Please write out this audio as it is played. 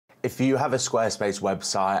If you have a Squarespace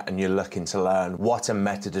website and you're looking to learn what a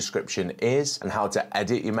meta description is and how to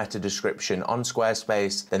edit your meta description on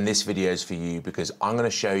Squarespace, then this video is for you, because I'm going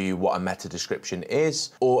to show you what a meta description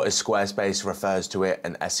is, or as Squarespace refers to it,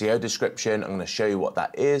 an SEO description. I'm going to show you what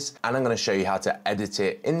that is, and I'm going to show you how to edit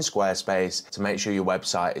it in Squarespace to make sure your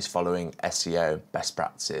website is following SEO best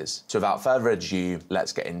practices. So without further ado,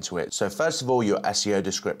 let's get into it. So first of all, your SEO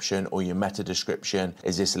description or your meta description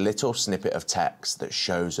is this little snippet of text that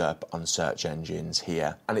shows up on search engines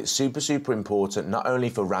here. And it's super important, not only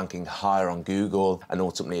for ranking higher on Google and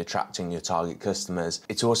ultimately attracting your target customers,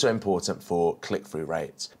 it's also important for click-through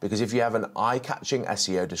rates. Because if you have an eye-catching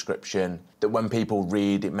SEO description that when people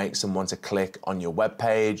read, it makes them want to click on your web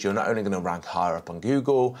page, you're not only going to rank higher up on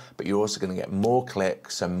Google, but you're also going to get more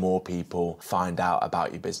clicks and more people find out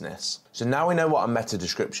about your business. So now we know what a meta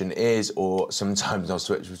description is, or sometimes I'll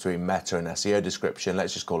switch between meta and SEO description.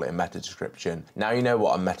 Let's just call it a meta description. Now you know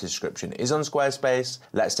what a meta description is on Squarespace.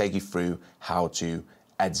 Let's take you through how to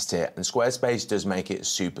edit it. And Squarespace does make it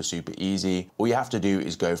super easy. All you have to do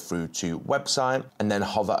is go through to website and then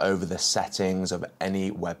hover over the settings of any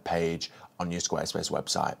web page on your Squarespace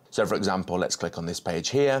website. So for example, let's click on this page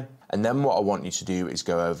here. And then what I want you to do is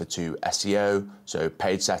go over to SEO, so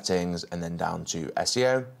page settings, and then down to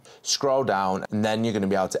SEO. Scroll down, and then you're going to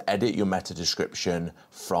be able to edit your meta description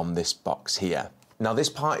from this box here. Now this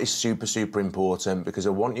part is super important, because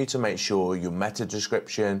I want you to make sure your meta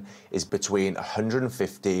description is between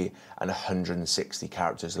 150 and 160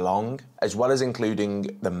 characters long, as well as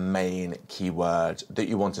including the main keyword that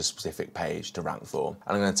you want a specific page to rank for.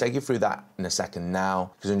 And I'm going to take you through that in a second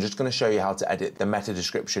now, because I'm just going to show you how to edit the meta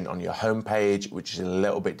description on your home page, which is a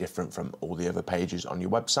little bit different from all the other pages on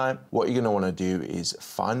your website. What you're going to want to do is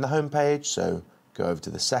find the home page, so go over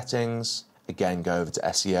to the settings. Again, go over to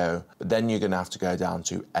SEO, but then you're going to have to go down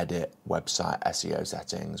to edit website SEO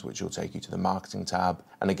settings, which will take you to the marketing tab.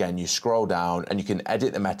 And again, you scroll down and you can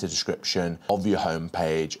edit the meta description of your home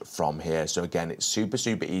page from here. So again, it's super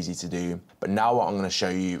easy to do. But now what I'm going to show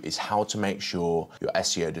you is how to make sure your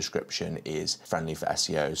SEO description is friendly for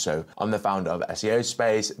SEO. So I'm the founder of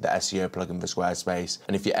SEOSpace, the SEO plugin for Squarespace.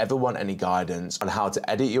 And if you ever want any guidance on how to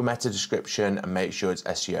edit your meta description and make sure it's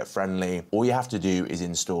SEO friendly, all you have to do is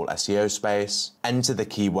install SEOSpace. Enter the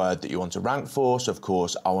keyword that you want to rank for. So of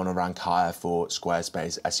course, I want to rank higher for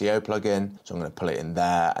Squarespace SEO plugin. So I'm going to pull it in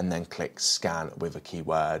there and then click scan with a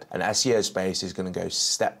keyword. And SEOSpace is going to go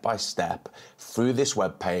step by step through this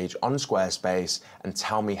web page on Squarespace and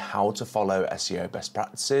tell me how to follow SEO best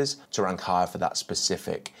practices to rank higher for that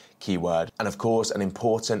specific keyword. And of course, an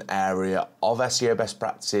important area of SEO best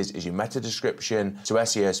practices is your meta description. So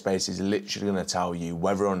SEOSpace is literally going to tell you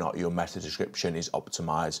whether or not your meta description is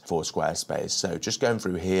optimized for Squarespace. So just going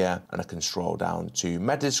through here, and I can scroll down to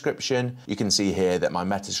meta description. You can see here that my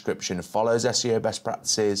meta description follows SEO best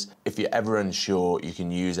practices. If you're ever unsure, you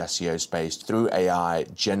can use SEOSpace through AI,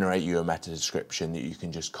 generate you a meta description that you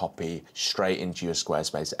can just copy straight into your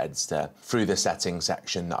Squarespace editor through the settings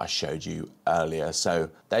section that I showed you earlier. So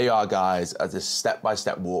there you are, guys, as a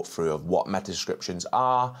step-by-step walkthrough of what meta descriptions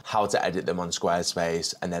are, how to edit them on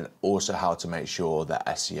Squarespace, and then also how to make sure they're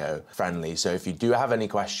SEO friendly. So if you do have any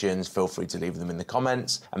questions, feel free to leave them in the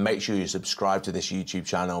comments, and make sure you subscribe to this YouTube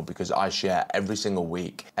channel, because I share every single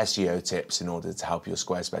week SEO tips in order to help your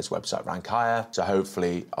Squarespace website rank higher. So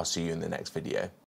hopefully I'll see you in the next video.